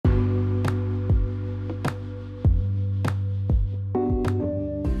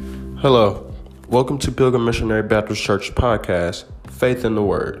Hello, welcome to Pilgrim Missionary Baptist Church podcast, Faith in the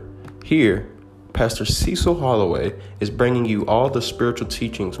Word. Here, Pastor Cecil Holloway is bringing you all the spiritual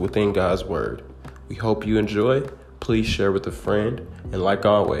teachings within God's Word. We hope you enjoy. Please share with a friend, and like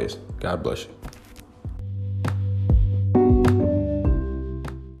always, God bless you.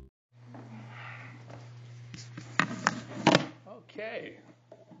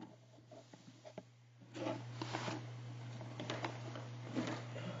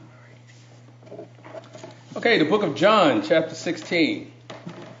 Okay, the book of John, chapter 16.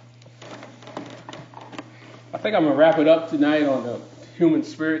 I think I'm going to wrap it up tonight on the human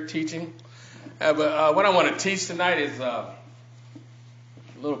spirit teaching. But what I want to teach tonight is a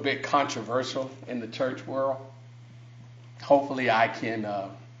little bit controversial in the church world. Hopefully I can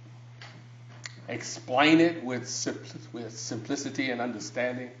explain it with simplicity and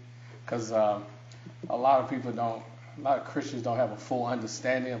understanding, because a lot of Christians don't have a full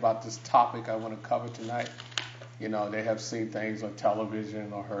understanding about this topic I want to cover tonight. You know, they have seen things on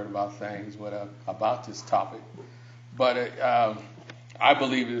television or heard about things about this topic. But I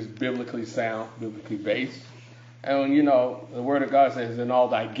believe it is biblically sound, biblically based. And, you know, the Word of God says, in all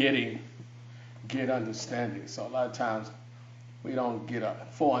thy getting, get understanding. So a lot of times we don't get a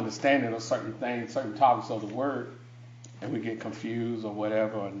full understanding of certain things, certain topics of the Word, and we get confused or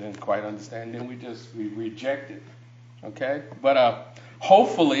whatever and didn't quite understand. Then we reject it. Okay? But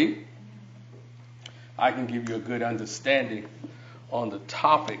hopefully I can give you a good understanding on the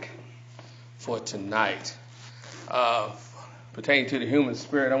topic for tonight. Pertaining to the human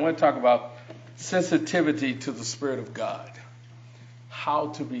spirit, I want to talk about sensitivity to the Spirit of God. How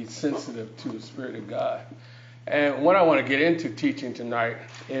to be sensitive to the Spirit of God. And what I want to get into teaching tonight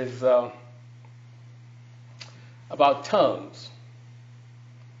is about tongues.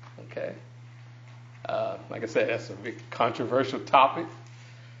 Okay? Like I said, that's a big controversial topic.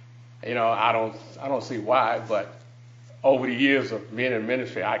 You know, I don't see why, but over the years of being in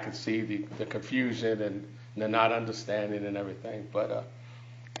ministry, I can see the confusion and the not understanding and everything. But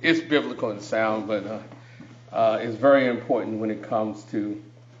it's biblical and sound, but it's very important when it comes to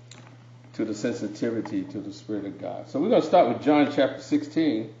the sensitivity to the Spirit of God. So we're going to start with John chapter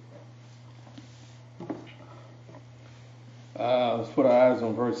 16. Let's put our eyes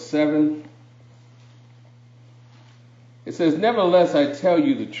on verse 7. It says, "Nevertheless, I tell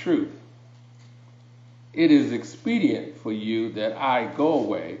you the truth. It is expedient for you that I go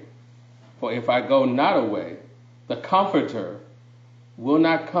away. For if I go not away, the Comforter will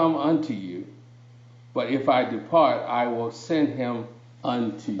not come unto you. But if I depart, I will send him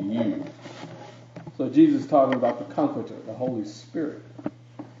unto you." So Jesus is talking about the Comforter, the Holy Spirit.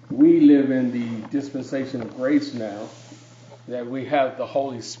 We live in the dispensation of grace now, that we have the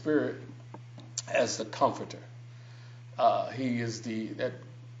Holy Spirit as the Comforter. He is that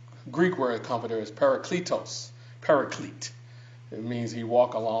Greek word comforter is parakletos, paraclete. It means he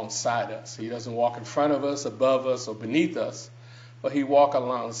walks alongside us. He doesn't walk in front of us, above us, or beneath us, but he walks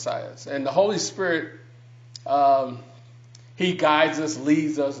alongside us. And the Holy Spirit, he guides us,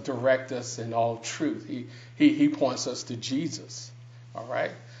 leads us, directs us in all truth. He points us to Jesus. All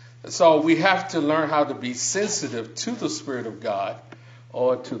right? So we have to learn how to be sensitive to the Spirit of God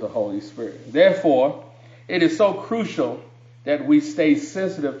or to the Holy Spirit. Therefore, it is so crucial that we stay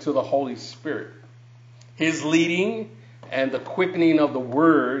sensitive to the Holy Spirit, his leading and the quickening of the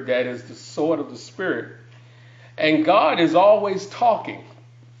Word, that is the sword of the Spirit. And God is always talking.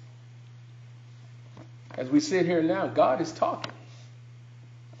 As we sit here now, God is talking.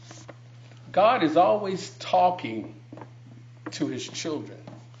 God is always talking to his children.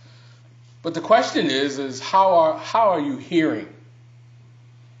 But the question is how are you hearing?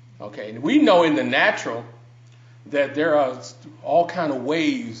 Okay, we know in the natural that there are all kind of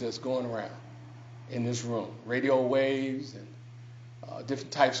waves that's going around in this room. Radio waves and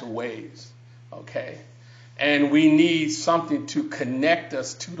different types of waves. Okay, and we need something to connect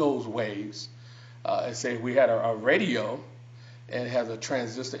us to those waves. Say we had a radio and it has a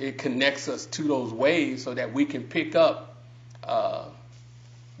transistor. It connects us to those waves so that we can pick up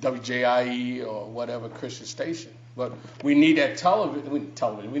WJIE or whatever Christian station. But we need that television.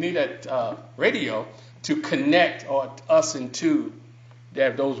 We need that radio to connect us into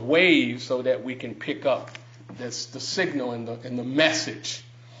those waves so that we can pick up the signal and the message.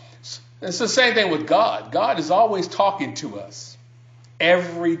 It's the same thing with God. God is always talking to us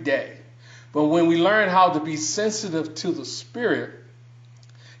every day. But when we learn how to be sensitive to the Spirit,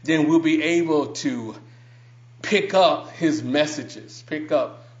 then we'll be able to pick up his messages, pick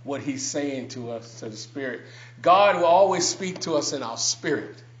up what he's saying to us, to the Spirit. God will always speak to us in our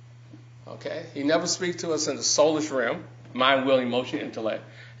spirit. Okay? He never speaks to us in the soulish realm, mind, will, emotion, intellect.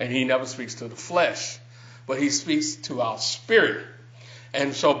 And he never speaks to the flesh, but he speaks to our spirit.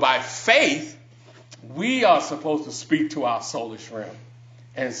 And so by faith, we are supposed to speak to our soulish realm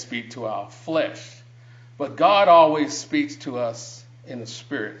and speak to our flesh. But God always speaks to us in the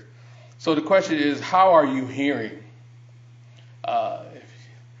spirit. So the question is, how are you hearing?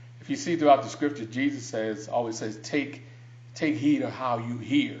 If you see throughout the scripture, Jesus always says, take heed of how you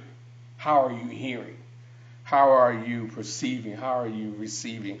hear. How are you hearing? How are you perceiving? How are you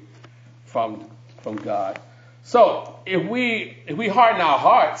receiving from God? So if we harden our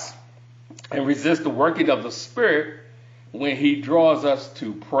hearts and resist the working of the Spirit when he draws us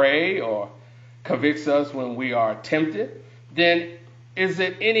to pray or convicts us when we are tempted, then is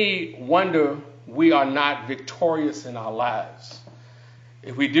it any wonder we are not victorious in our lives?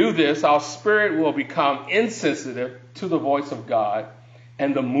 If we do this, our spirit will become insensitive to the voice of God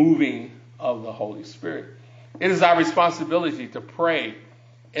and the moving of the Holy Spirit. It is our responsibility to pray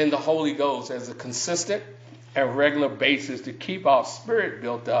in the Holy Ghost as a consistent and regular basis to keep our spirit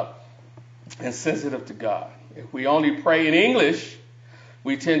built up and sensitive to God. If we only pray in English,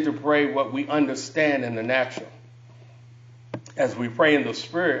 we tend to pray what we understand in the natural. As we pray in the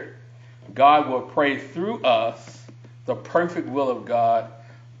Spirit, God will pray through us the perfect will of God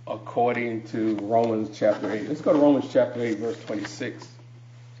according to Romans chapter 8. Let's go to Romans chapter 8, verse 26.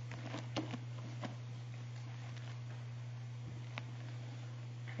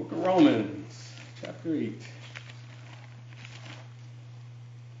 Book of Romans chapter 8.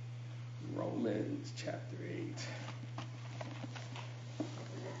 Romans chapter 8.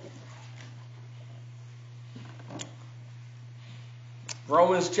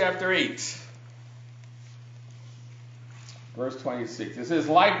 Romans chapter 8, verse 26. It says,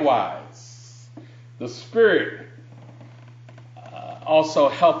 likewise, the Spirit also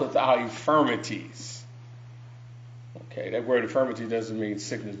helpeth our infirmities. Okay, that word infirmity doesn't mean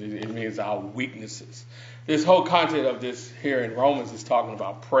sickness. It means our weaknesses. This whole content of this here in Romans is talking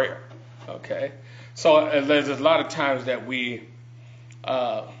about prayer. Okay, so there's a lot of times that we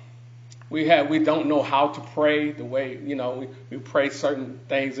don't know how to pray the way, we pray certain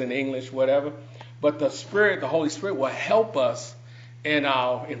things in English, whatever. But the Spirit, the Holy Spirit will help us in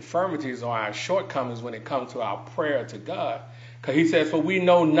our infirmities or our shortcomings when it comes to our prayer to God. Because he says, for we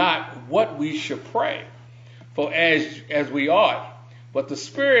know not what we should pray for as we ought, but the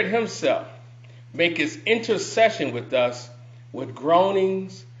Spirit himself maketh intercession with us with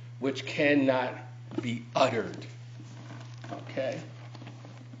groanings which cannot be uttered. Okay.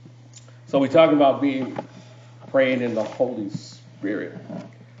 So we're talking about praying in the Holy Spirit.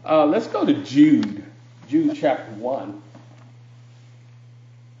 Let's go to Jude. Jude chapter 1.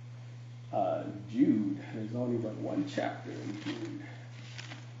 Jude. There's only but one chapter in Jude.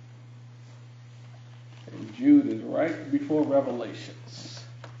 And Jude is right before Revelations.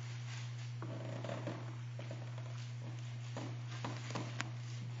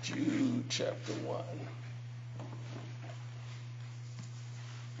 Jude chapter 1.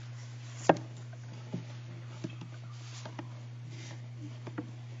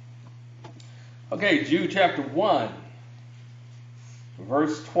 Okay, Jude chapter 1,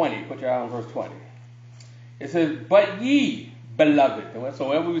 verse 20. Put your eye on verse 20. It says, but ye, beloved. So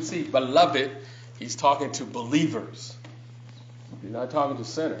whenever we see beloved, he's talking to believers. He's not talking to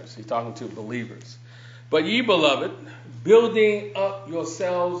sinners. He's talking to believers. But ye, beloved, building up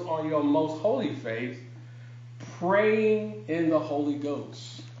yourselves on your most holy faith, praying in the Holy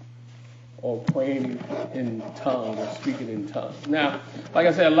Ghost. Or praying in tongues or speaking in tongues. Now, like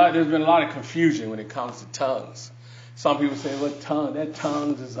I said, there's been a lot of confusion when it comes to tongues. Some people say, well, that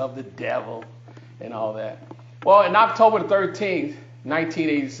tongues is of the devil and all that. Well, in October 13th,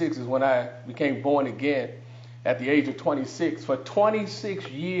 1986 is when I became born again at the age of 26. For 26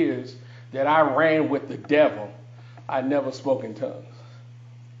 years that I ran with the devil, I never spoke in tongues.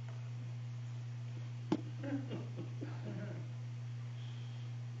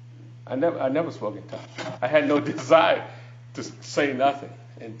 I never spoke in tongues. I had no desire to say nothing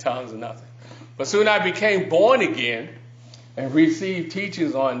in tongues or nothing. But soon I became born again and received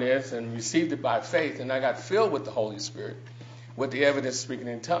teachings on this and received it by faith. And I got filled with the Holy Spirit with the evidence of speaking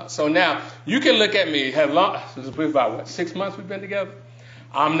in tongues. So now you can look at me. This is about 6 months we've been together.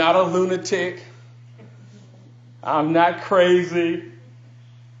 I'm not a lunatic. I'm not crazy.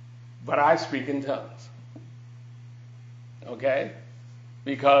 But I speak in tongues. Okay?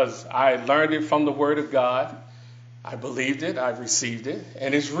 Because I learned it from the Word of God. I believed it. I received it.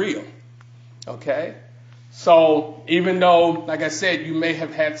 And it's real. Okay? So even though, like I said, you may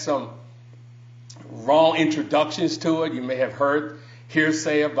have had some wrong introductions to it. You may have heard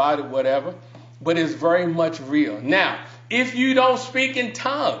hearsay about it, whatever. But it's very much real. Now, If you don't speak in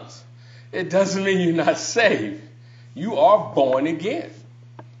tongues, it doesn't mean you're not saved. You are born again.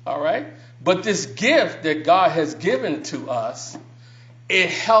 All right? But this gift that God has given to us, it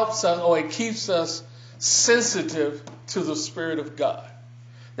helps us, or it keeps us sensitive to the Spirit of God.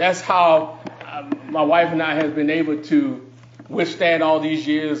 That's how my wife and I have been able to withstand all these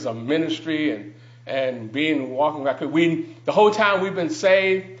years of ministry and being walking back. The whole time we've been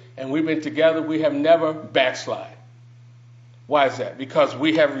saved and we've been together, we have never backslid. Why is that? Because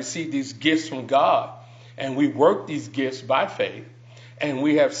we have received these gifts from God, and we work these gifts by faith, and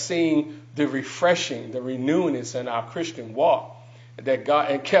we have seen the refreshing, the renewingness in our Christian walk that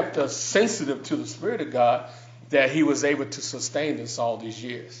God, and kept us sensitive to the Spirit of God, that He was able to sustain us all these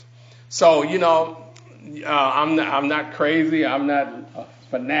years. So, I'm not crazy. I'm not a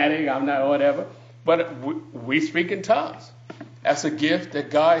fanatic. I'm not whatever. But we speak in tongues. That's a gift that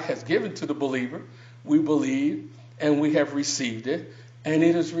God has given to the believer. We believe and we have received it. And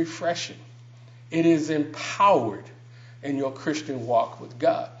it is refreshing. It is empowered in your Christian walk with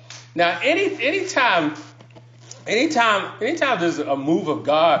God. Now, anytime there's a move of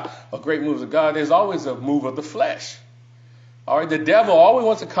God, a great move of God, there's always a move of the flesh. All right, the devil always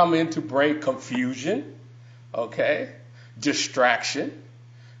wants to come in to bring confusion, okay, distraction.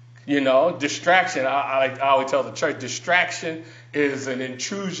 Distraction, I always tell the church, distraction is an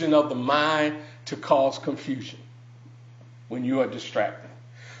intrusion of the mind to cause confusion when you are distracted.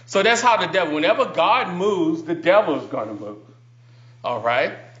 So that's how the devil, whenever God moves, the devil is going to move. All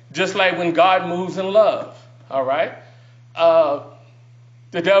right, just like when God moves in love. All right,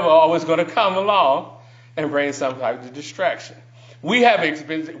 the devil always going to come along and bring some type of distraction. We have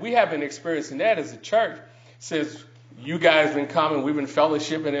been experiencing that as a church since you guys been coming. We've been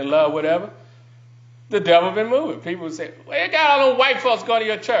fellowshipping in love, whatever. The devil been moving. People would say, "Well, you got all them white folks going to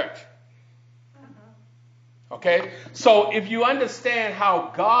your church." Okay, so if you understand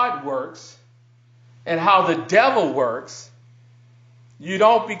how God works and how the devil works, you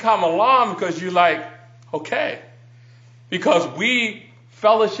don't become alarmed because you're like, okay, because we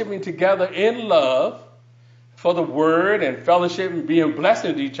fellowshipping together in love for the word and fellowship and being blessed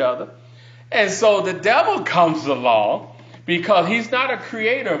with each other. And so the devil comes along because he's not a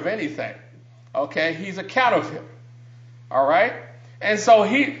creator of anything. Okay, he's a counterfeit. All right, and so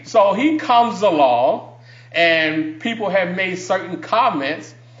he comes along, and people have made certain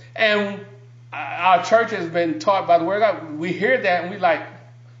comments, and our church has been taught by the word of God. We hear that and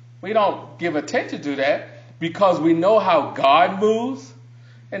we don't give attention to that because we know how God moves,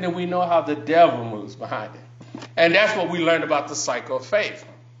 and then we know how the devil moves behind it. And that's what we learned about the cycle of faith.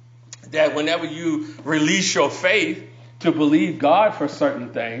 That whenever you release your faith to believe God for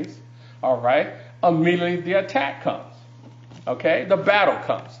certain things, all right, immediately the attack comes. Okay, the battle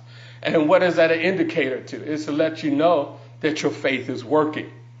comes. And what is that an indicator to? It's to let you know that your faith is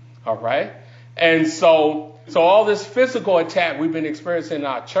working. All right. And so all this physical attack we've been experiencing in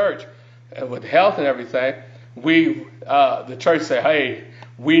our church with health and everything, the church said, hey,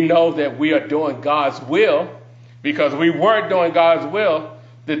 we know that we are doing God's will, because we weren't doing God's will,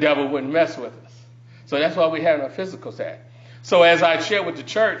 the devil wouldn't mess with us. So that's why we had a physical attack. So as I shared with the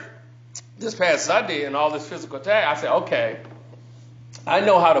church this past Sunday and all this physical attack, I said, okay, I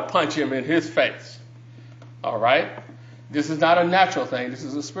know how to punch him in his face. All right? This is not a natural thing. This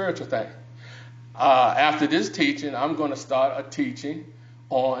is a spiritual thing. After this teaching, I'm going to start a teaching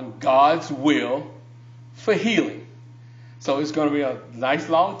on God's will for healing. So it's going to be a nice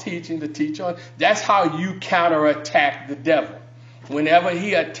long teaching to teach on. That's how you counterattack the devil. Whenever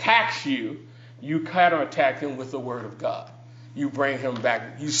he attacks you, you counterattack him with the word of God. You bring him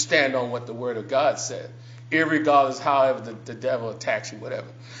back. You stand on what the word of God said, irregardless however the devil attacks you, whatever.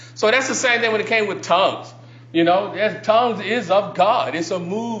 So that's the same thing when it came with tongues. Tongues is of God. It's a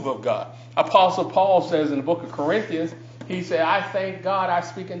move of God. Apostle Paul says in the book of Corinthians, he said, I thank God I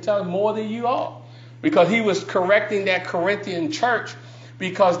speak in tongues more than you all. Because he was correcting that Corinthian church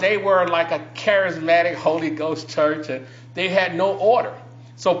because they were like a charismatic Holy Ghost church and they had no order.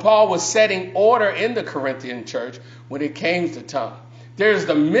 So Paul was setting order in the Corinthian church when it came to tongues. There's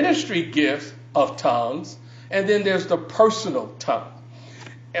the ministry gift of tongues, and then there's the personal tongue.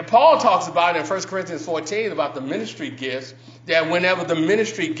 And Paul talks about in 1 Corinthians 14 about the ministry gifts, that whenever the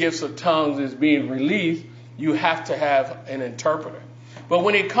ministry gifts of tongues is being released, you have to have an interpreter. But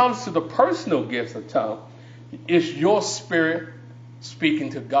when it comes to the personal gifts of tongues, it's your spirit speaking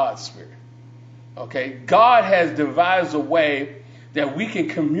to God's spirit. Okay? God has devised a way that we can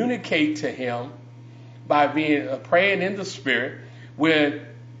communicate to him by being praying in the spirit. When,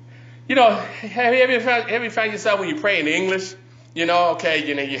 have you ever found yourself when you pray in English, you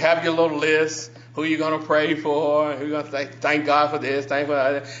have your little list. who you're going to pray for, who you're going to thank God for this, thank for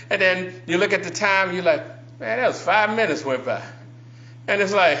that. And then you look at the time, you're like, man, that was 5 minutes went by. And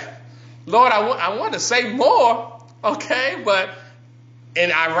it's like, Lord, I want to say more, okay,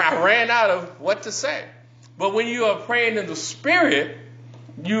 and I ran out of what to say. But when you are praying in the Spirit,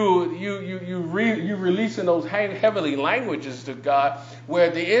 you releasing those heavenly languages to God, where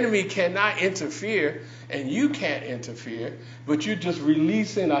the enemy cannot interfere and you can't interfere, but you're just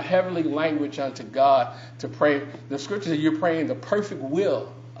releasing a heavenly language unto God to pray. The scripture says you're praying the perfect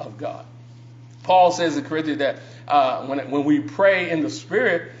will of God. Paul says in Corinthians that when we pray in the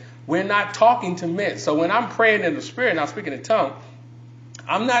Spirit, we're not talking to men. So when I'm praying in the Spirit and I'm speaking in tongues,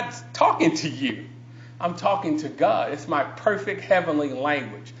 I'm not talking to you. I'm talking to God. It's my perfect heavenly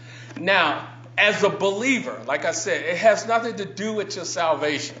language. Now, as a believer, like I said, it has nothing to do with your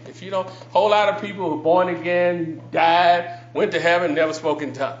salvation. If you don't, a whole lot of people who are born again, died, went to heaven, never spoke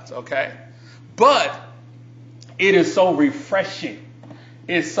in tongues, okay? But it is so refreshing.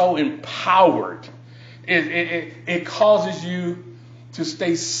 It's so empowered. It causes you to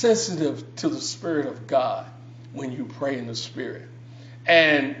stay sensitive to the Spirit of God when you pray in the Spirit.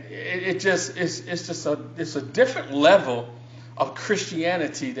 And it's a different level of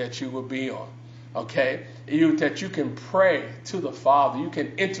Christianity that you will be on, okay? That you can pray to the Father. You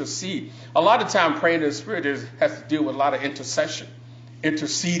can intercede. A lot of time praying in the Spirit has to deal with a lot of intercession,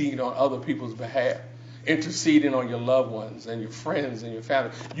 interceding on other people's behalf, interceding on your loved ones and your friends and your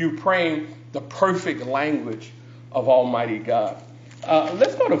family. You praying the perfect language of Almighty God.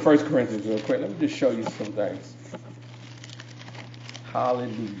 Let's go to 1 Corinthians real quick. Let me just show you some things.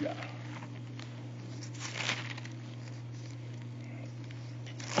 Hallelujah.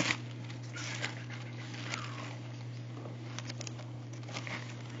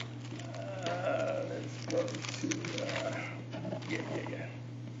 Let's go to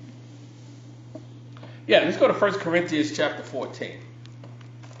let's go to 1 Corinthians chapter 14.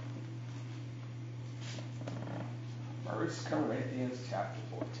 1 Corinthians chapter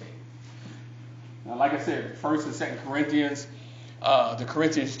 14. Now, like I said, 1 and 2 Corinthians, the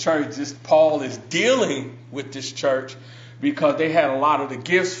Corinthians church, Paul is dealing with this church because they had a lot of the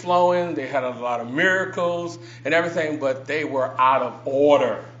gifts flowing, they had a lot of miracles and everything, but they were out of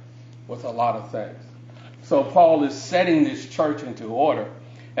order with a lot of things. So Paul is setting this church into order.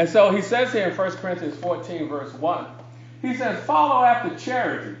 And so he says here in 1 Corinthians 14, verse 1, he says, follow after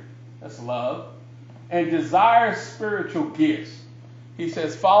charity, that's love, and desire spiritual gifts. He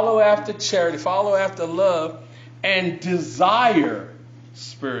says, follow after charity, follow after love, and desire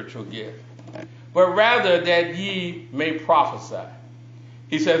spiritual gift, but rather that ye may prophesy.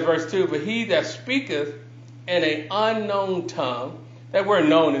 He says, verse 2, but he that speaketh in an unknown tongue, that word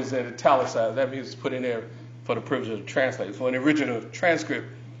known is at italicized, that means it's put in there for the privilege of translate. So in the original transcript,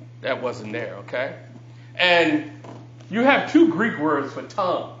 that wasn't there, okay? And you have two Greek words for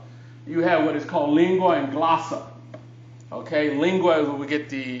tongue. You have what is called lingua and glossa. Okay, lingua is where we get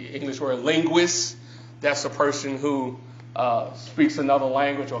the English word linguist. That's a person who speaks another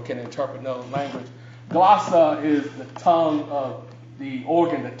language or can interpret another language. Glossa is the tongue of the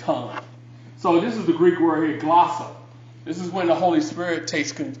organ, the tongue. So this is the Greek word here, glossa. This is when the Holy Spirit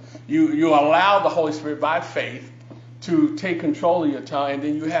takes, you allow the Holy Spirit by faith to take control of your tongue, and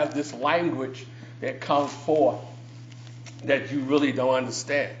then you have this language that comes forth that you really don't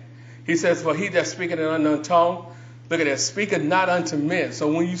understand. He says, for he that speaketh in an unknown tongue, look at that, speaketh not unto men.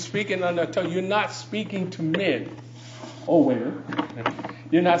 So when you speak in an unknown tongue, you're not speaking to men or women.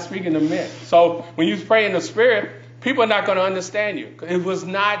 You're not speaking to men. So when you pray in the Spirit, people are not going to understand you. It was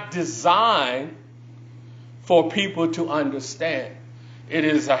not designed for people to understand. It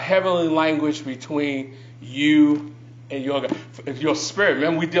is a heavenly language between you and your spirit.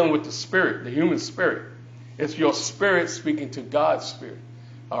 Remember, we're dealing with the spirit, the human spirit. It's your spirit speaking to God's spirit.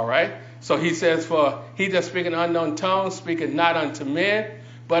 All right? So he says, for he that speaketh in unknown tongues speaketh not unto men,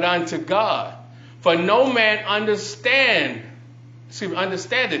 but unto God. For no man understandeth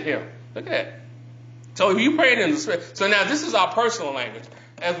him. Look at that. So you praying in the Spirit. So now this is our personal language.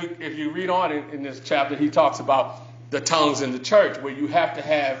 If you read on in this chapter, he talks about the tongues in the church, where you have to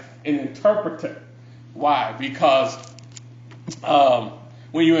have an interpreter. Why? Because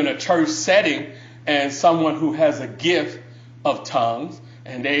when you're in a church setting and someone who has a gift of tongues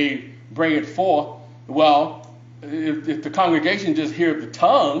and they bring it forth, well, if the congregation just hears the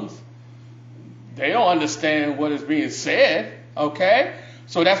tongues, they don't understand what is being said, okay?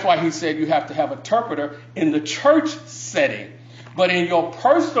 So that's why he said you have to have an interpreter in the church setting. But in your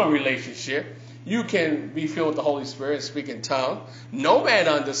personal relationship, you can be filled with the Holy Spirit and speak in tongues. No man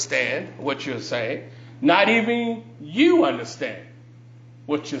understand what you're saying. Not even you understand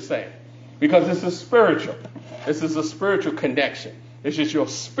what you're saying. because this is spiritual. This is a spiritual connection. It's just your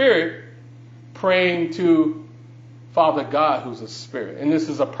spirit praying to Father God, who's a spirit. And this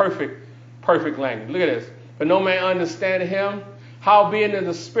is a perfect language. Look at this. But no man understandeth him, how being in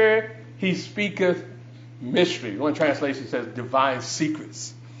the spirit, he speaketh mystery. One translation says divine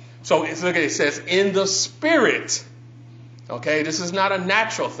secrets. So look at it. It says in the spirit. Okay, this is not a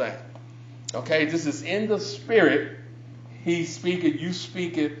natural thing. Okay, this is in the spirit. He speaketh, you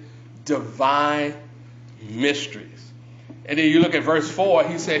speaketh divine mysteries. And then you look at verse 4.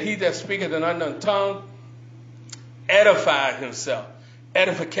 He said, he that speaketh an unknown tongue edified himself.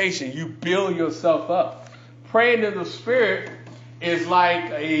 Edification, you build yourself up. Praying in the spirit is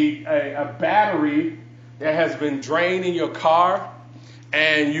like a battery that has been drained in your car,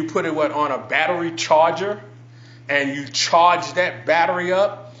 and you put it on a battery charger, and you charge that battery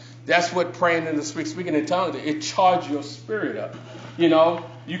up. That's what praying in the spirit, speaking in tongues, it charges your spirit up. You know,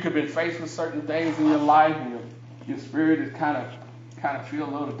 you could have been faced with certain things in your life, and your spirit is kind of feel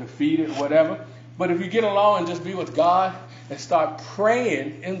a little defeated or whatever. But if you get along and just be with God and start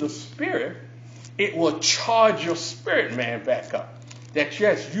praying in the spirit, it will charge your spirit man back up. That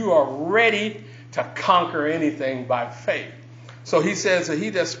yes, you are ready to conquer anything by faith. So he says that he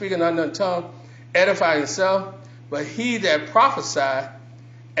that speaketh an unknown tongue edify himself, but he that prophesieth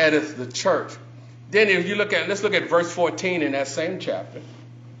edify the church. Then if you let's look at verse 14 in that same chapter.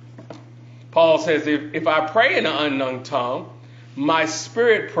 Paul says, if I pray in an unknown tongue, my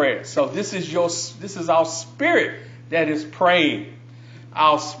spirit prays. So this is our spirit that is praying.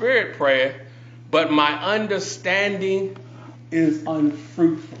 Our spirit prayer, but my understanding is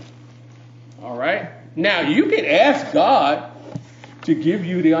unfruitful. All right? Now, you can ask God to give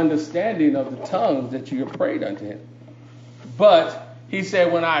you the understanding of the tongues that you have prayed unto him. But he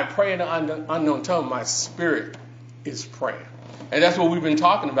said, when I pray in an unknown tongue, my spirit is praying. And that's what we've been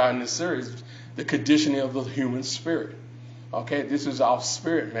talking about in this series, the conditioning of the human spirit. Okay, this is our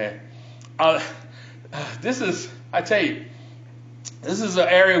spirit, man. This is an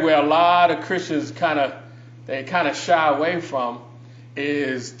area where a lot of Christians kind of shy away from,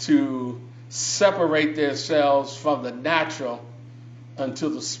 is to separate themselves from the natural unto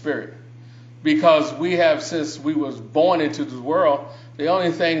the spirit. Because we have, since we was born into the world, the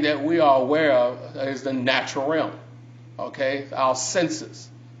only thing that we are aware of is the natural realm. Okay, our senses.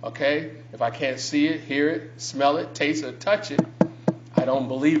 Okay, if I can't see it, hear it, smell it, taste it, touch it, I don't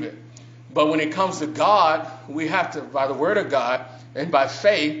believe it. But when it comes to God, we have to, by the word of God and by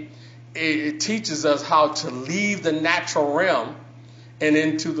faith, it teaches us how to leave the natural realm and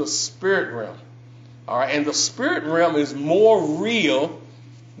into the spirit realm. All right, and the spirit realm is more real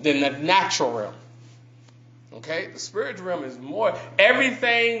than the natural realm. Okay, the spirit realm is more.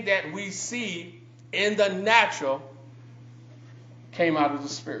 Everything that we see in the natural came out of the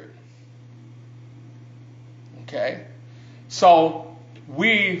spirit. Okay, so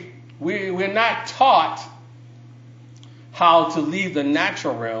we're not taught how to leave the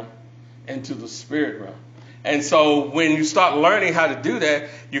natural realm into the spirit realm. And so when you start learning how to do that,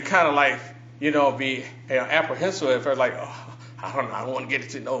 you kind of like, be apprehensive at first, like, oh, I don't want to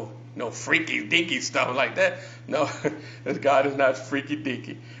get into no freaky deaky stuff like that. No, God is not freaky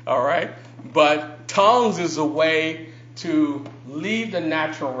deaky. All right. But tongues is a way to leave the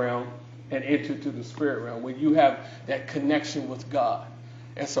natural realm and enter to the spirit realm, where you have that connection with God.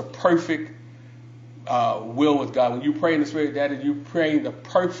 It's a perfect will with God. When you pray in the spirit, that is, you praying the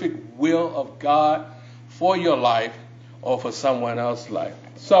perfect will of God for your life or for someone else's life.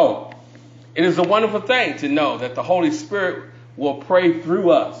 So it is a wonderful thing to know that the Holy Spirit will pray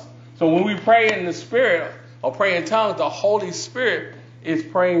through us. So when we pray in the spirit or pray in tongues, the Holy Spirit is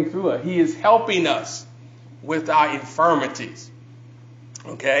praying through us. He is helping us with our infirmities.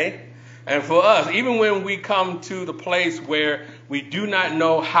 Okay? And for us, even when we come to the place where we do not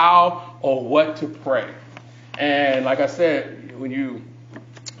know how or what to pray. And like I said, when you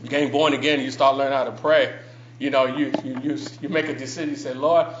became born again and you start learning how to pray, you make a decision. You say,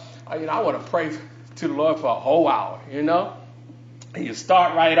 Lord, I want to pray to the Lord for a whole hour, And you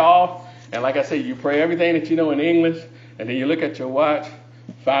start right off. And like I said, you pray everything that you know in English. And then you look at your watch,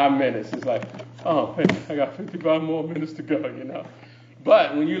 5 minutes. It's like, oh, man, I got 55 more minutes to go,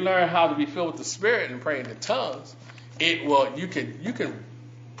 But when you learn how to be filled with the Spirit and pray in the tongues, you can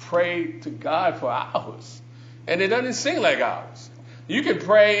pray to God for hours. And it doesn't seem like hours. You can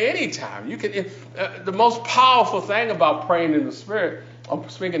pray anytime. The most powerful thing about praying in the Spirit or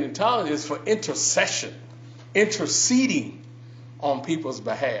speaking in tongues is for intercession, interceding on people's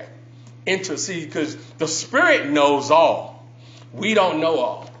behalf. Intercede, because the Spirit knows all. We don't know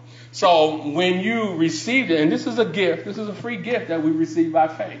all. So when you receive it, and this is a gift, this is a free gift that we receive by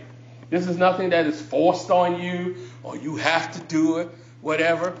faith. This is nothing that is forced on you or you have to do it,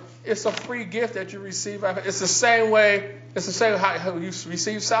 whatever. It's a free gift that you receive. It's the same way how you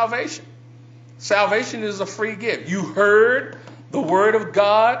receive salvation. Salvation is a free gift. You heard the word of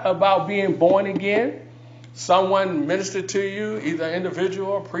God about being born again. Someone ministered to you, either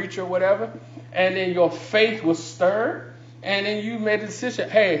individual or preacher or whatever, and then your faith was stirred, and then you made a decision.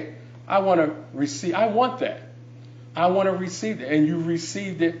 Hey, I want that. I want to receive it. And you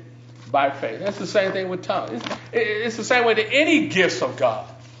received it by faith. That's the same thing with tongues. It's the same way to any gifts of God,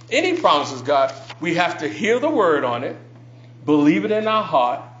 any promises of God. We have to hear the word on it, believe it in our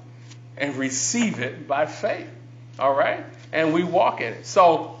heart, and receive it by faith. All right? And we walk in it.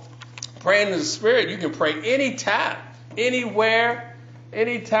 So praying in the Spirit, you can pray anytime, anywhere,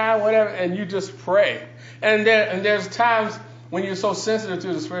 anytime, whatever, and you just pray. And there's times when you're so sensitive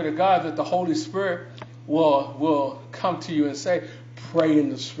to the Spirit of God that the Holy Spirit will come to you and say, pray in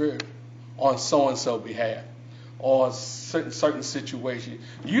the Spirit on so-and-so behalf or certain situation.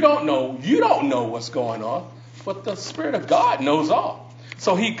 You don't know what's going on, but the Spirit of God knows all.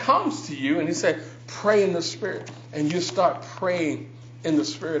 So he comes to you and he said, pray in the Spirit. And you start praying in the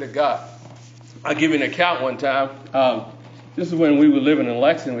Spirit of God. I'll give you an account one time. This is when we were living in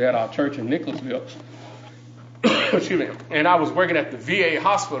Lexington. We had our church in Nicholasville. Excuse me. And I was working at the VA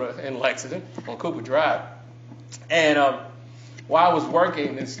hospital in Lexington on Cooper Drive. And while I was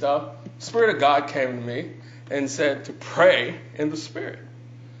working and stuff, the Spirit of God came to me and said to pray in the Spirit.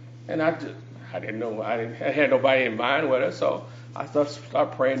 And I didn't know. I had nobody in mind with it. So I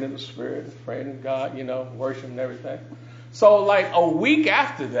started praying in the Spirit, praying to God, worshiping and everything. So like a week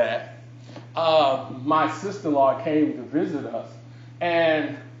after that, my sister-in-law came to visit us,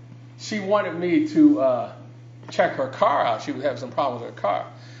 and she wanted me to check her car out. She was having some problems with her car.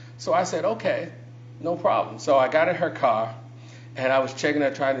 So I said, okay, no problem. So I got in her car, and I was checking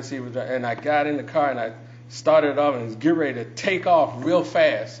her, trying to see and I got in the car, and I started off and was getting ready to take off real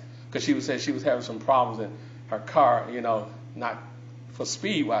fast because she said she was having some problems in her car, not for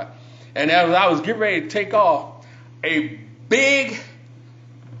speed wise. And as I was getting ready to take off, a big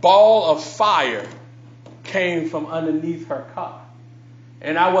ball of fire came from underneath her car.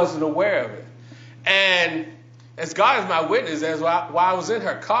 And I wasn't aware of it. And as God is my witness, while I was in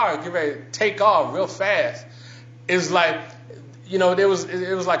her car, getting ready to take off real fast, it's like, it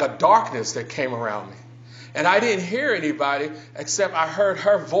was like a darkness that came around me. And I didn't hear anybody except I heard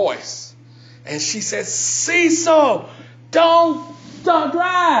her voice. And she said, Cecil, don't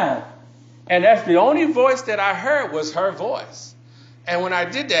drive. And that's the only voice that I heard was her voice. And when I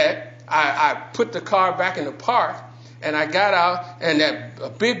did that, I put the car back in the park, and I got out, and a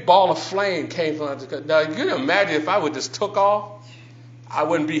big ball of flame came from under the car. Now, you can imagine if I would just took off, I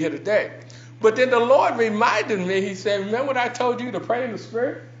wouldn't be here today. But then the Lord reminded me, he said, remember what I told you to pray in the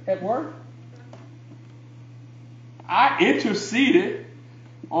Spirit at work? I interceded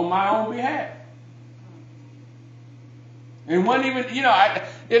on my own behalf. And wasn't even,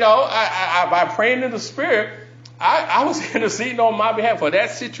 by praying in the Spirit, I was interceding on my behalf for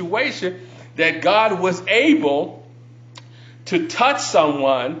that situation, that God was able to touch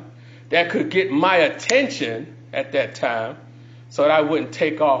someone that could get my attention at that time so that I wouldn't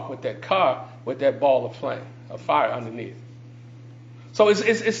take off with that car with that ball of flame, of fire underneath. So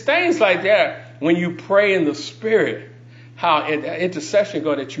it's things like that when you pray in the Spirit, how intercession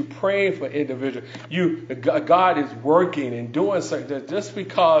go, that you praying for individuals. God is working and doing something just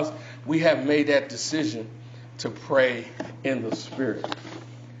because we have made that decision to pray in the Spirit.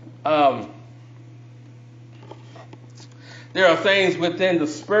 There are things within the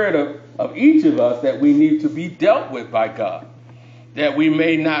spirit of each of us that we need to be dealt with by God, that we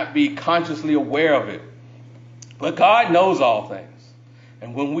may not be consciously aware of it. But God knows all things.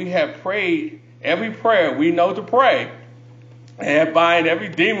 And when we have prayed every prayer we know to pray, and have bind every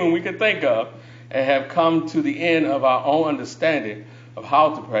demon we can think of, and have come to the end of our own understanding of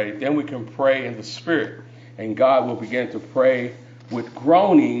how to pray, then we can pray in the Spirit. And God will begin to pray with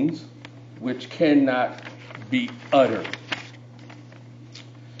groanings which cannot be uttered.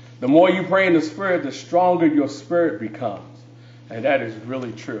 The more you pray in the Spirit, the stronger your spirit becomes. And that is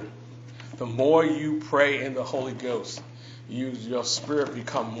really true. The more you pray in the Holy Ghost, your spirit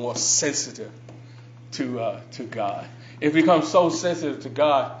becomes more sensitive to God. It becomes so sensitive to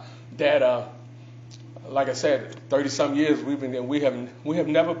God that, like I said, 30-some years we've been there, we have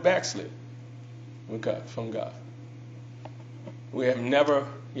never backslid from God. We have never,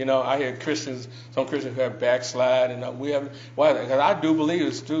 I hear some Christians who have backslid, and we have. Why? Because I do believe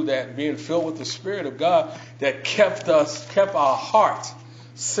it's through that being filled with the Spirit of God that kept our hearts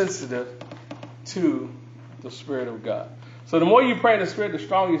sensitive to the Spirit of God. So the more you pray in the Spirit, the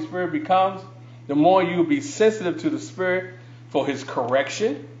stronger your spirit becomes. The more you'll be sensitive to the Spirit for his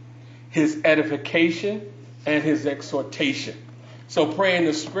correction, his edification, and his exhortation. So praying in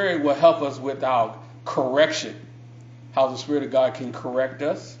the Spirit will help us with our correction. How the Spirit of God can correct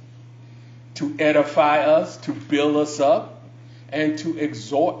us, to edify us, to build us up, and to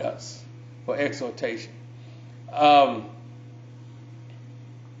exhort us for exhortation. Let's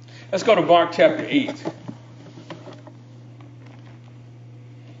go to Mark chapter 8.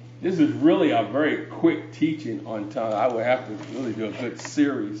 This is really a very quick teaching on tongues. I would have to really do a good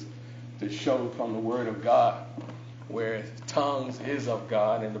series to show from the Word of God where tongues is of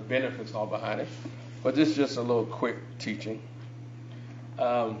God and the benefits all behind it. But this is just a little quick teaching.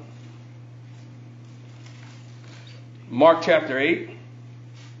 Mark chapter 8.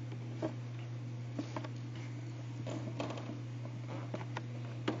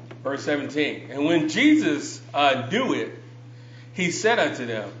 Verse 17. And when Jesus knew it, he said unto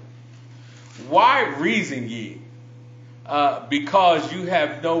them, Why reason ye? Because you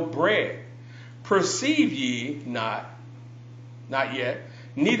have no bread. Perceive ye not yet,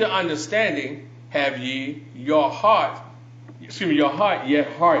 neither understanding have ye your heart yet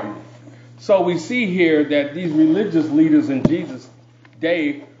hardened. So we see here that these religious leaders in Jesus'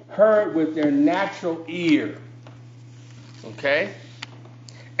 day heard with their natural ear. Okay?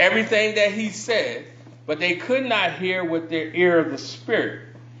 Everything that he said, but they could not hear with their ear of the Spirit.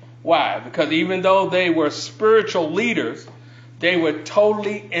 Why? Because even though they were spiritual leaders, they were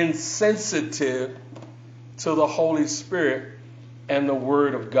totally insensitive to the Holy Spirit and the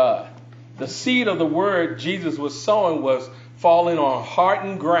Word of God. The seed of the Word Jesus was sowing was falling on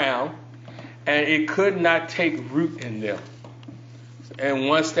hardened ground, and it could not take root in them. And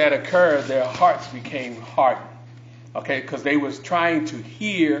once that occurred, their hearts became hardened. Okay, because they was trying to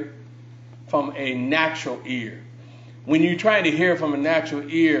hear from a natural ear. When you're trying to hear from a natural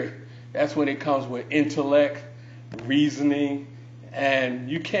ear, that's when it comes with intellect, reasoning, and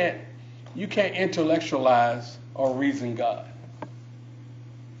you can't intellectualize or reason God.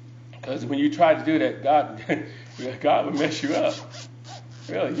 Because when you try to do that, God will mess you up.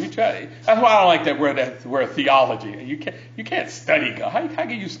 Really, you try. That's why I don't like that word theology. You can't study God. How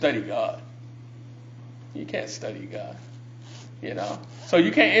can you study God? You can't study God, So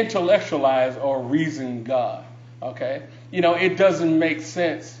you can't intellectualize or reason God, okay? It doesn't make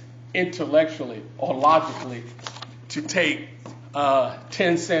sense intellectually or logically to take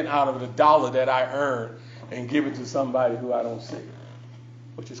 10 cents out of the dollar that I earn and give it to somebody who I don't see,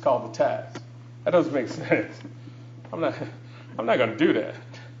 which is called the tithe. That doesn't make sense. I'm not going to do that.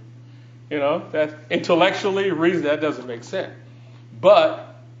 That intellectually, reason, that doesn't make sense. But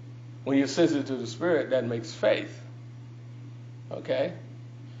when you're sensitive to the Spirit, that makes faith. Okay?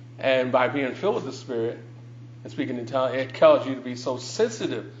 And by being filled with the Spirit and speaking in tongues, it causes you to be so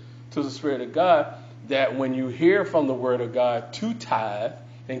sensitive to the Spirit of God that when you hear from the Word of God to tithe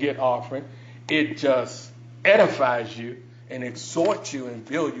and get offering, it just edifies you and exhorts you and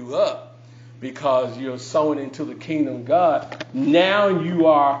builds you up because you're sowing into the kingdom of God. Now you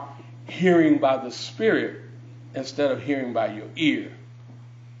are hearing by the Spirit instead of hearing by your ear.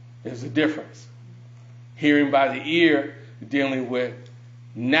 There's a difference. Hearing by the ear, dealing with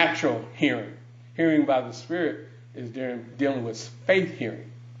natural hearing. Hearing by the Spirit is dealing with faith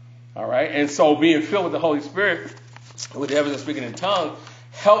hearing. All right? And so being filled with the Holy Spirit, with the evidence of speaking in tongues,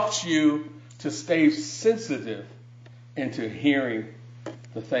 helps you to stay sensitive into hearing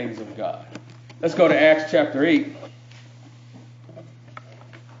the things of God. Let's go to Acts chapter 8.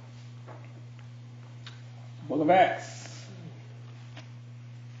 Book of Acts.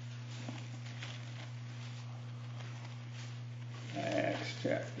 Acts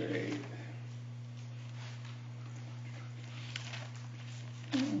chapter 8.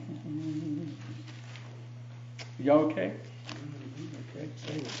 Y'all okay? Okay,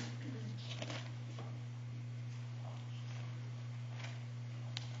 say it.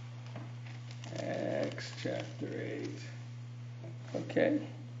 Acts chapter 8. Okay.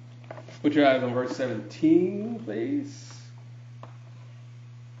 Put your eyes on verse 17, please.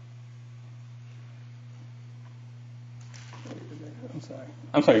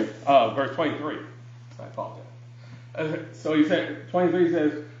 I'm sorry. Verse 23. I apologize. So he said, 23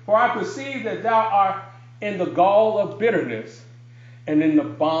 says, For I perceive that thou art in the gall of bitterness and in the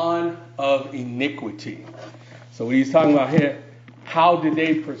bond of iniquity. So what he's talking about here, how did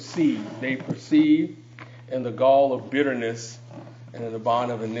they perceive? They perceived in the gall of bitterness and in the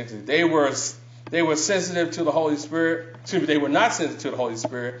bond of iniquity. They were sensitive to the Holy Spirit. Excuse me, they were not sensitive to the Holy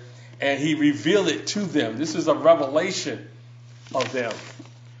Spirit, and he revealed it to them. This is a revelation of them,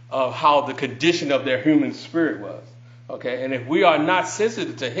 of how the condition of their human spirit was. Okay, and if we are not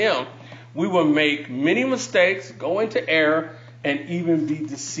sensitive to him, we will make many mistakes, go into error, and even be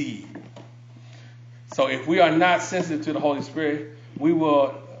deceived. So if we are not sensitive to the Holy Spirit, we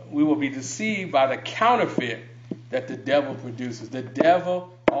will be deceived by the counterfeit that the devil produces. The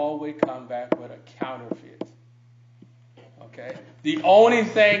devil always comes back with a counterfeit. Okay? The only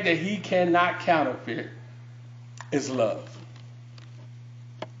thing that he cannot counterfeit is love.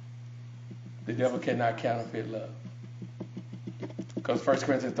 The devil cannot counterfeit love. Because 1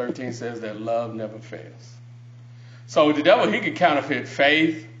 Corinthians 13 says that love never fails. So the devil, he can counterfeit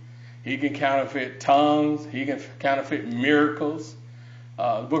faith. He can counterfeit tongues. He can counterfeit miracles.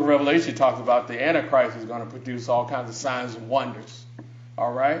 The book of Revelation talks about the Antichrist is going to produce all kinds of signs and wonders.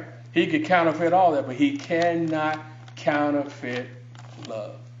 All right? He can counterfeit all that, but he cannot counterfeit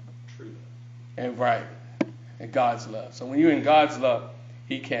love. True. And right. And God's love. So when you're in God's love,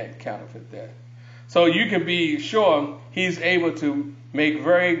 he can't counterfeit that. So you can be sure he's able to make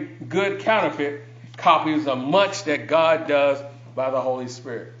very good counterfeit copies of much that God does by the Holy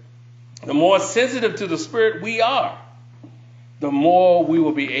Spirit. The more sensitive to the Spirit we are, the more we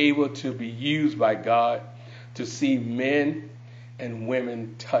will be able to be used by God to see men and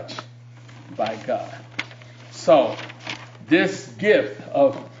women touched by God. So this gift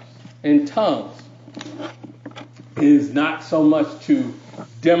of in tongues is not so much to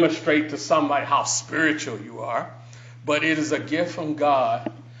demonstrate to somebody how spiritual you are, but it is a gift from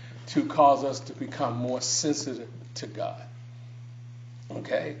God to cause us to become more sensitive to God.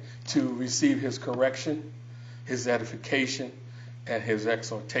 Okay? To receive his correction, his edification, and his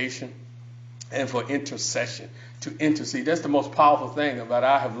exhortation, and for intercession, to intercede. That's the most powerful thing about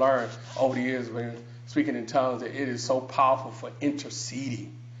I have learned over the years when speaking in tongues, that it is so powerful for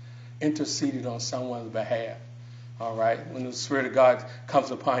interceding on someone's behalf. All right? When the Spirit of God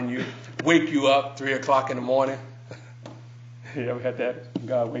comes upon you, wake you up 3 o'clock in the morning. You ever had that?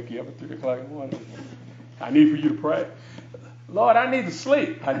 God wake you up at 3 o'clock in the morning. I need for you to pray. Lord, I need to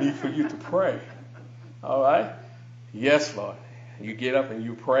sleep. I need for you to pray. All right? Yes, Lord. You get up and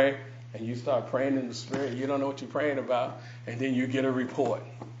you pray, and you start praying in the Spirit. You don't know what you're praying about, and then you get a report.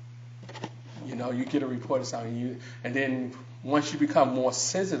 You know, you get a report of something. And then once you become more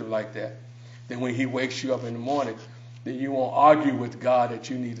sensitive like that, then when he wakes you up in the morning, then you won't argue with God that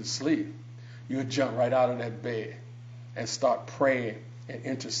you need to sleep. You'll jump right out of that bed and start praying and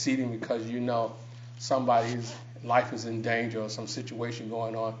interceding because you know somebody's life is in danger or some situation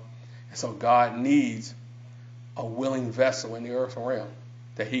going on. And so God needs a willing vessel in the earth realm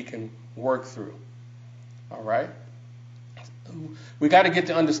that he can work through. All right? We got to get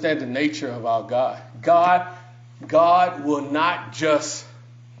to understand the nature of our God. God will not just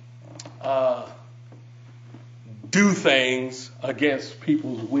do things against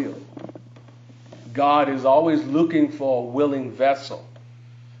people's will. God is always looking for a willing vessel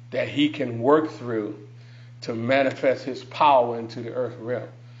that he can work through to manifest his power into the earth realm.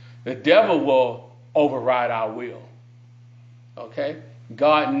 The devil will override our will. Okay?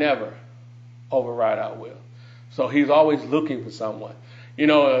 God never override our will. So he's always looking for someone. You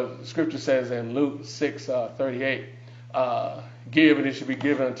know, scripture says in Luke 6:38, give and it should be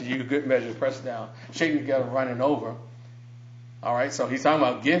given unto you, good measure, pressed down, shaken together, running over. All right, so he's talking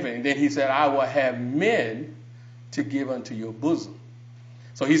about giving. And then he said, I will have men to give unto your bosom.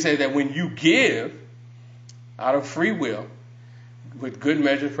 So he said that when you give out of free will, with good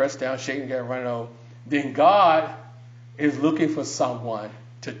measure, pressed down, shaken together, running over, then God is looking for someone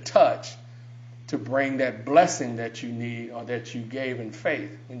to touch to bring that blessing that you need or that you gave in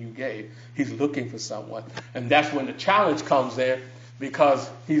faith when you gave. He's looking for someone. And that's when the challenge comes in, because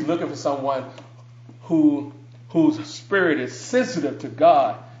he's looking for someone whose spirit is sensitive to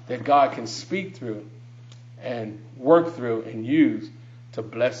God, that God can speak through and work through and use to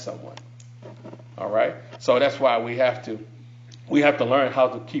bless someone. All right? So that's why we have to learn how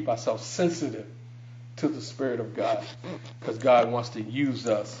to keep ourselves sensitive to the Spirit of God, because God wants to use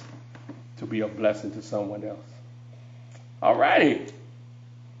us to be a blessing to someone else. All righty.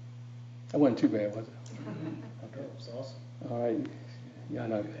 That wasn't too bad, was it? Okay, it was awesome. All right. Y'all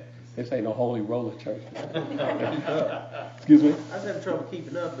know this ain't no holy roller church. Excuse me? I was having trouble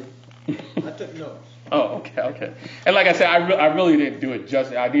keeping up, but I took notes. Oh, okay. And like I said, I really didn't do it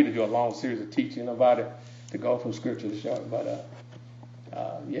justice. I need to do a long series of teaching about it to go from scripture to short. But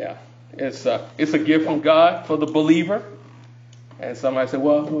yeah, it's a gift from God for the believer. And somebody said,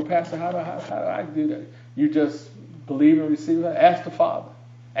 well, Pastor, how do I do that? You just believe and receive it. Ask the Father.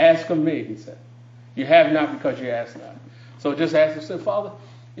 Ask of me, he said. You have not because you ask not. So just ask him. Say, Father,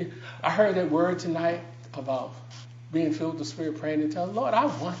 I heard that word tonight about being filled with the Spirit, praying in tongues. Lord, I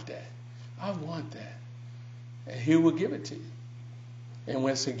want that. I want that. and He will give it to you. And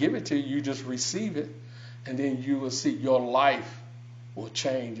when He give it to you, you just receive it, and then you will see your life will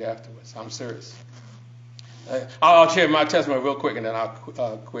change afterwards. I'm serious. I'll share my testimony real quick, and then I'll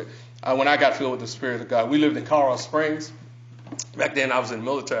quit. When I got filled with the Spirit of God, we lived in Colorado Springs. Back then, I was in the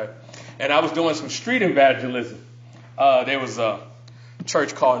military, and I was doing some street evangelism. There was a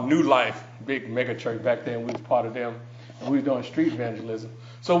church called New Life, big mega church back then. We was part of them, and we were doing street evangelism.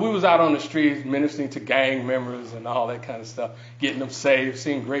 So we was out on the streets ministering to gang members and all that kind of stuff, getting them saved,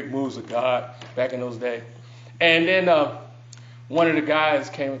 seeing great moves of God back in those days. And then one of the guys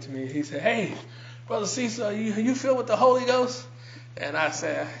came up to me. He said, "Hey, Brother Cecil, you filled with the Holy Ghost?" And I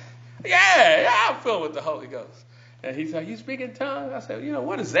said, Yeah, I'm filled with the Holy Ghost. And he said, "You speak in tongues?" I said,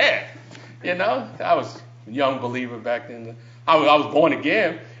 "What is that?" I was a young believer back then. I was born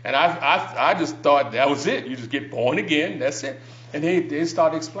again, and I just thought that was it. You just get born again, that's it. And they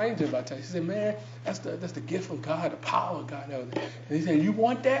started explaining to him about that. He said, "Man, that's the gift of God, the power of God." And he said, "You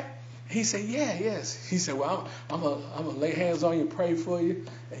want that?" He said, yes. He said, "Well, I'm gonna lay hands on you, pray for you,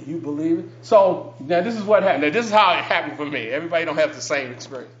 and you believe it." So now this is what happened. Now this is how it happened for me. Everybody don't have the same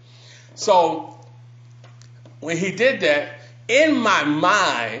experience. So when he did that, in my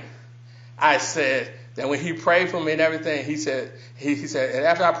mind, I said that when he prayed for me and everything, he said, and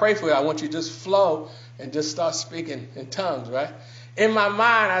after I pray for you, I want you to just flow and just start speaking in tongues, right? In my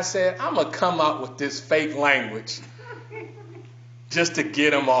mind, I said, I'm going to come out with this fake language just to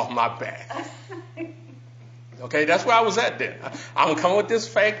get him off my back. Okay, that's where I was at then. I'm going to come with this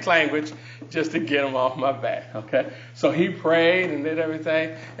fake language just to get him off my back, okay? So he prayed and did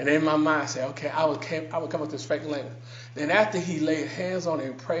everything, and in my mind, I said, okay, I would come with this fake language. Then after he laid hands on me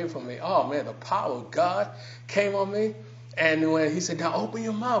and prayed for me, oh, man, the power of God came on me. And when he said, "Now open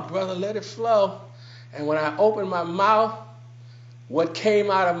your mouth, brother, let it flow." And when I opened my mouth, what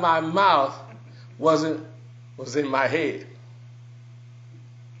came out of my mouth was in my head.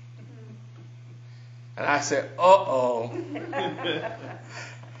 And I said, uh-oh.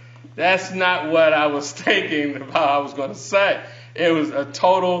 That's not what I was thinking about I was going to say. It was a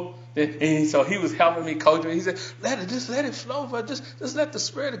total... And so he was helping me, coaching me. He said, let it flow, but just let the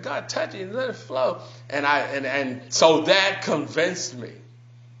Spirit of God touch you and let it flow. And so that convinced me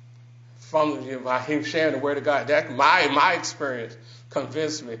from him sharing the Word of God. That my experience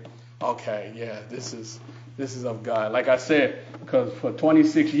convinced me. Okay, yeah, this is of God. Like I said, because for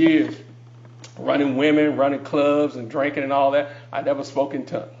 26 years, running women, running clubs, and drinking and all that, I never spoke in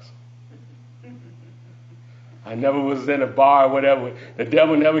tongues. I never was in a bar or whatever. The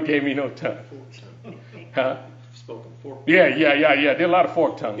devil never gave me no tongue. Huh? Spoken fork. Yeah. Did a lot of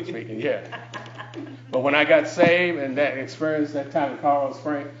fork tongue speaking, yeah. But when I got saved and that experience that time in Colorado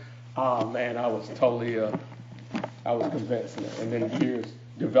Springs, oh man, I was totally, I was convinced. And then years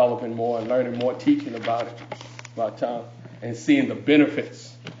developing more and learning more, teaching about tongue, and seeing the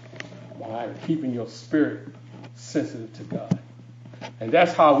benefits behind keeping your spirit sensitive to God. And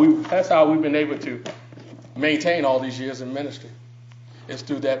that's how we've been able to maintain all these years in ministry. It's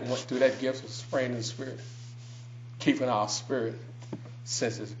through that gift of praying in the Spirit, keeping our spirit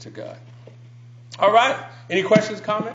sensitive to God. All right. Any questions, comments?